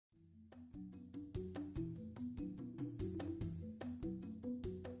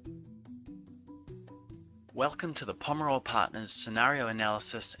Welcome to the Pomerol Partners Scenario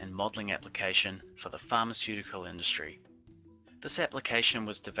Analysis and Modeling application for the pharmaceutical industry. This application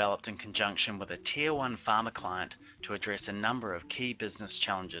was developed in conjunction with a Tier 1 pharma client to address a number of key business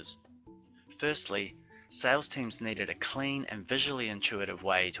challenges. Firstly, sales teams needed a clean and visually intuitive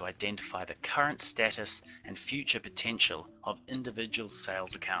way to identify the current status and future potential of individual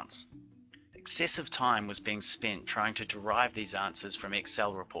sales accounts. Excessive time was being spent trying to derive these answers from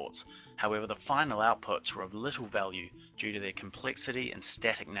Excel reports. However, the final outputs were of little value due to their complexity and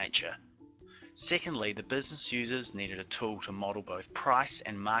static nature. Secondly, the business users needed a tool to model both price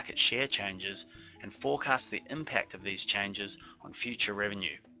and market share changes and forecast the impact of these changes on future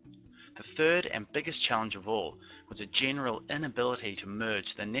revenue. The third and biggest challenge of all was a general inability to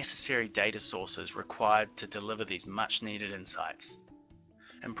merge the necessary data sources required to deliver these much-needed insights.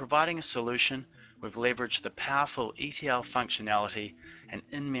 In providing a solution, we've leveraged the powerful ETL functionality and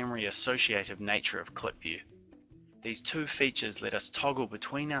in-memory associative nature of QlikView. These two features let us toggle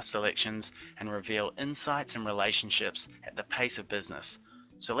between our selections and reveal insights and relationships at the pace of business.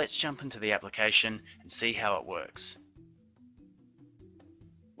 So let's jump into the application and see how it works.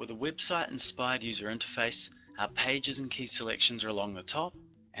 With a website-inspired user interface, our pages and key selections are along the top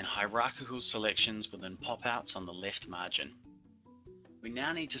and hierarchical selections within pop-outs on the left margin. We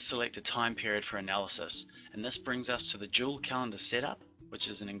now need to select a time period for analysis, and this brings us to the dual calendar setup, which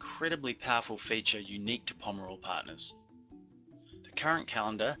is an incredibly powerful feature unique to Pomerol Partners. The current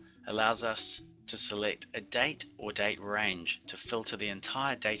calendar allows us to select a date or date range to filter the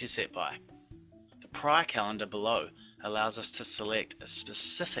entire dataset by. The prior calendar below allows us to select a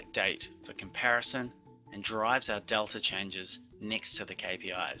specific date for comparison and drives our delta changes next to the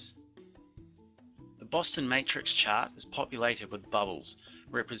KPIs. The Boston Matrix chart is populated with bubbles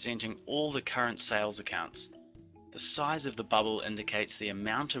representing all the current sales accounts. The size of the bubble indicates the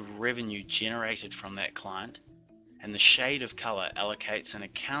amount of revenue generated from that client, and the shade of color allocates an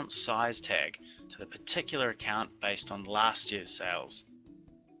account size tag to the particular account based on last year's sales.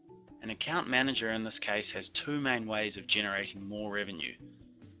 An account manager in this case has two main ways of generating more revenue: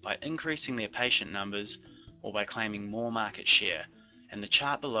 by increasing their patient numbers or by claiming more market share. And the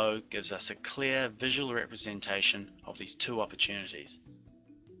chart below gives us a clear visual representation of these two opportunities.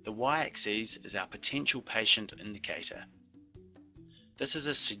 The y-axis is our potential patient indicator. This is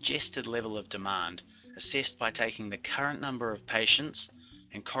a suggested level of demand assessed by taking the current number of patients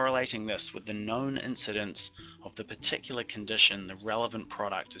and correlating this with the known incidence of the particular condition the relevant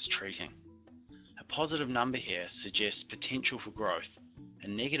product is treating. A positive number here suggests potential for growth. A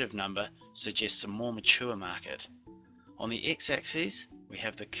negative number suggests a more mature market. On the x-axis, we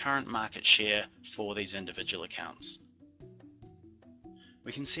have the current market share for these individual accounts.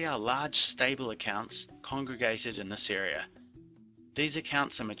 We can see our large stable accounts congregated in this area. These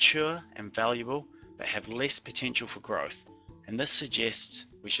accounts are mature and valuable, but have less potential for growth, and this suggests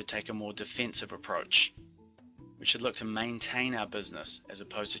we should take a more defensive approach. We should look to maintain our business as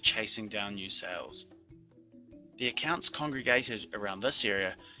opposed to chasing down new sales. The accounts congregated around this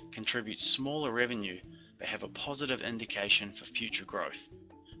area contribute smaller revenue but have a positive indication for future growth.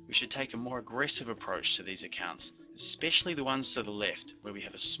 We should take a more aggressive approach to these accounts, especially the ones to the left where we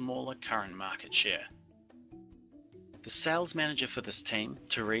have a smaller current market share. The sales manager for this team,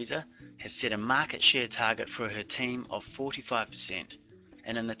 Teresa, has set a market share target for her team of 45%,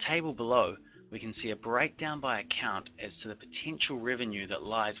 and in the table below we can see a breakdown by account as to the potential revenue that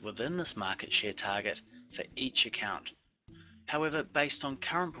lies within this market share target for each account. However, based on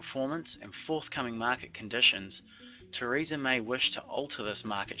current performance and forthcoming market conditions, Teresa may wish to alter this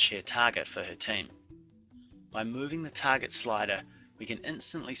market share target for her team. By moving the target slider, we can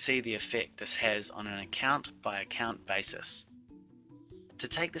instantly see the effect this has on an account-by-account basis. To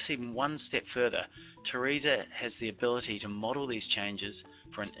take this even one step further, Teresa has the ability to model these changes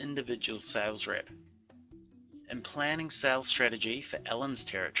for an individual sales rep. In planning sales strategy for Ellen's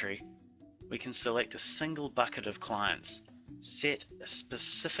territory, we can select a single bucket of clients, set a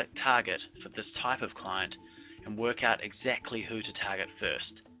specific target for this type of client, and work out exactly who to target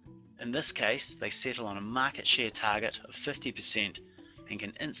first. In this case, they settle on a market share target of 50% and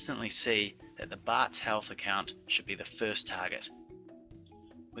can instantly see that the Bart's Health account should be the first target.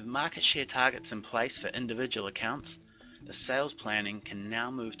 With market share targets in place for individual accounts, the sales planning can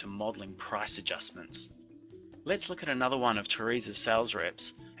now move to modeling price adjustments. Let's look at another one of Teresa's sales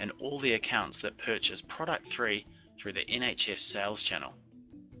reps and all the accounts that purchase product 3 through the NHS sales channel.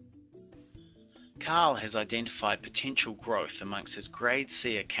 Carl has identified potential growth amongst his grade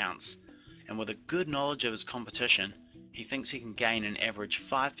C accounts, and with a good knowledge of his competition, he thinks he can gain an average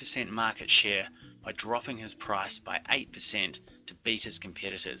 5% market share by dropping his price by 8% to beat his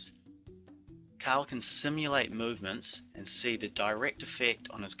competitors. Carl can simulate movements and see the direct effect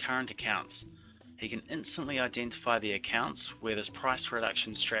on his current accounts. He can instantly identify the accounts where this price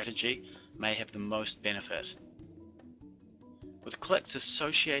reduction strategy may have the most benefit. With Qlik's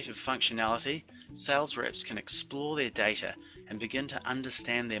associative functionality, sales reps can explore their data and begin to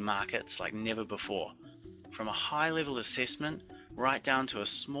understand their markets like never before. From a high-level assessment right down to a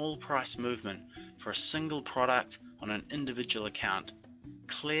small price movement for a single product on an individual account,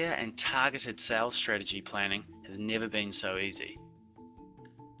 clear and targeted sales strategy planning has never been so easy.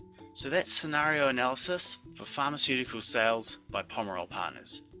 So that's scenario analysis for pharmaceutical sales by Pomerol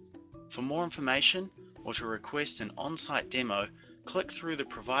Partners. For more information or to request an on-site demo, click through the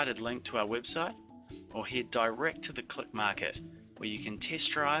provided link to our website or head direct to the Qlik Market, where you can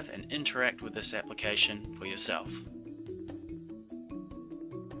test drive and interact with this application for yourself.